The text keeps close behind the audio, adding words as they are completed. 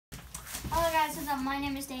Hello guys, what's up? My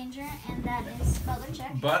name is Danger, and that is Butler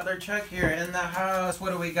Chuck. Butler Chuck here in the house.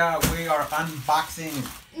 What do we got? We are unboxing,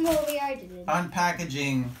 Well, we already did.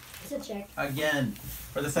 unpackaging It's a check. again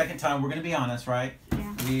for the second time. We're gonna be honest, right?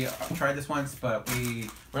 Yeah. We tried this once, but we're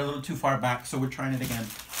a little too far back, so we're trying it again.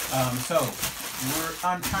 So we're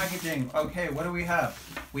unpackaging. Okay, what do we have?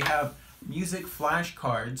 We have music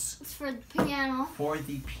flashcards. It's for the piano. For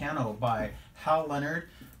the piano by Hal Leonard.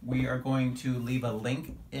 We are going to leave a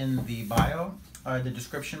link in the bio, the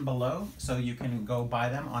description below, so you can go buy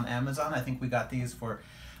them on Amazon. I think we got these for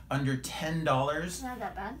under $10. Not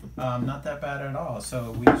that bad. Not that bad at all.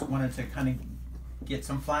 So we just wanted to kind of get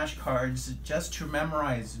some flashcards just to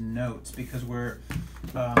memorize notes because we're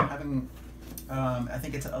having, I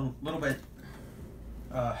think it's a little bit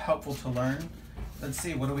helpful to learn. Let's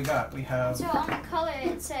see, what do we got? We have... So on the color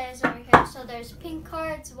it says over here, so there's pink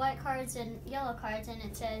cards, white cards, and yellow cards, and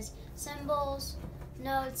it says symbols,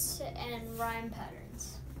 notes, and rhyme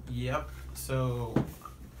patterns. Yep, so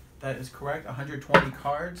that is correct. 120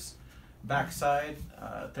 cards. Backside,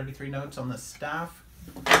 33 notes on the staff.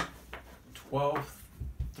 12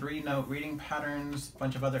 3-note reading patterns,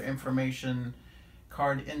 bunch of other information,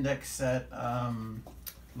 card index set,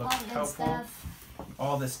 looks helpful. Stuff.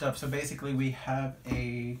 All this stuff. So basically we have Let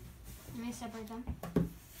me separate them.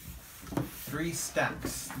 3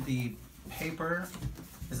 stacks. The paper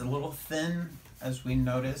is a little thin, as we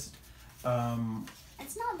noticed. It's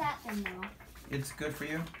not that thin though. It's good for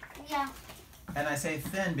you? Yeah. And I say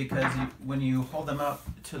thin because when you hold them up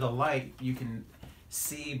to the light, you can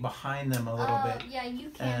see behind them a little bit. Yeah, you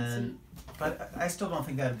can see. But I still don't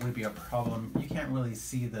think that would be a problem. You can't really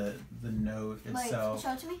see the note itself.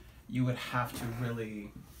 Show it to me. You would have to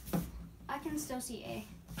really... I can still see A.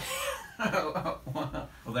 Well,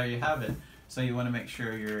 there you have it. So you want to make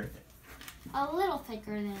sure you're... A little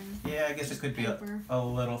thicker than... Yeah, I guess it could be a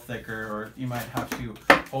little thicker, or you might have to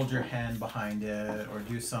hold your hand behind it, or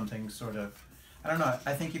do something sort of... I don't know.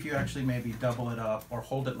 I think if you actually maybe double it up, or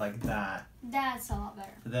hold it like that... That's a lot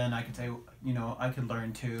better. Then I could say, you know, I could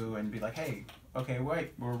learn too, and be like, hey, okay,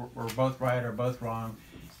 wait, we're both right or both wrong.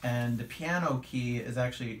 And the piano key is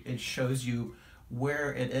actually, it shows you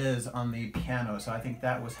where it is on the piano. So I think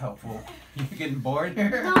that was helpful. You getting bored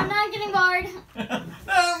here? No, I'm not getting bored. No,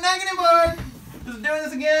 I'm not getting bored. Just doing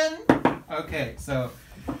this again. Okay, so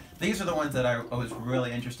these are the ones that I was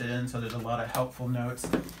really interested in. So there's a lot of helpful notes.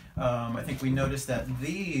 I think we noticed that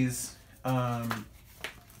these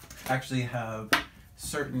actually have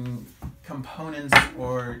certain components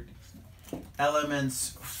or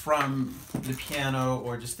elements from the piano,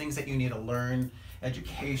 or just things that you need to learn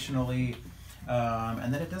educationally,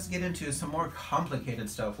 and then it does get into some more complicated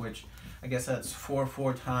stuff, which I guess that's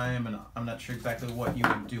 4/4 time, and I'm not sure exactly what you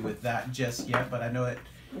would do with that just yet, but I know it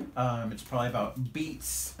it's probably about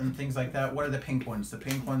beats and things like that. What are the pink ones? The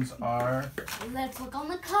pink ones are... Let's look on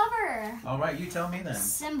the cover. All right, you tell me then.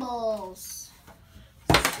 Symbols.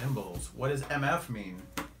 Symbols. What does MF mean?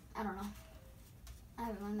 I don't know. I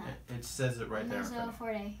haven't learned that. It says it right there. Mezzo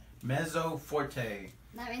forte. Mezzo forte.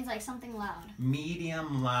 That means like something loud.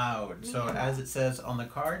 Medium loud. So Medium as loud. it says on the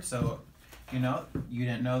card, so you know, you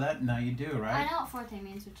didn't know that, now you do, right? I know what forte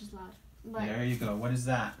means, which is loud. But there you go. What is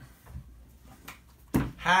that?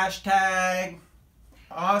 Hashtag.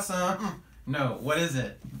 Awesome. No, what is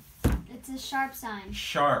it? it's a sharp sign.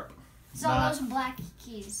 Sharp. So Not- those black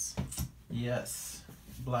keys. Yes.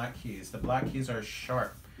 Black keys. The black keys are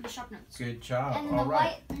sharp. The sharp notes. Good job. And then All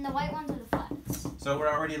right. the white ones are the flats. So we're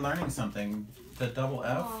already learning something. The double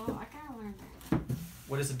F. Oh, I kinda learned that.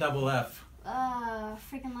 What is a double F?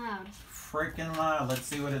 Freaking loud. Freaking loud. Let's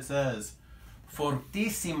see what it says.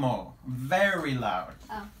 Fortissimo. Very loud.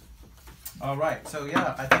 Oh. All right. So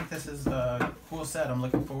yeah, I think this is a cool set. I'm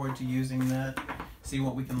looking forward to using that. See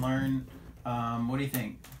what we can learn. What do you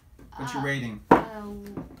think? What's your rating?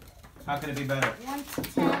 How could it be better? 1 to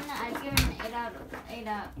 10, I'd give it an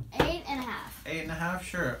 8.5. 8.5.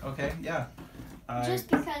 Sure. Okay. Yeah. Just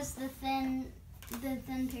because the thin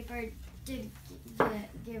paper did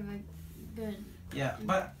give a good. Yeah,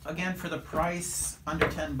 but again, for the price, under $10.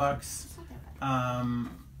 It's not that bad.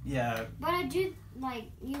 Yeah. But I do like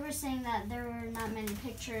you were saying that there were not many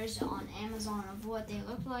pictures on Amazon of what they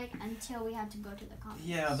looked like until we had to go to the comics.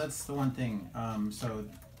 Yeah, that's the one thing. So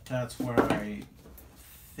that's where I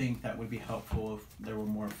think that would be helpful if there were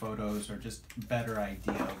more photos or just better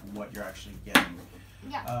idea of what you're actually getting.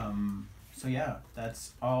 Yeah. So yeah,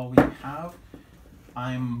 that's all we have.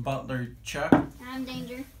 I'm Butler Chuck. And I'm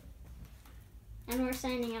Danger. And we're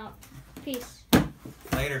signing out. Peace.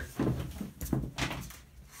 Later.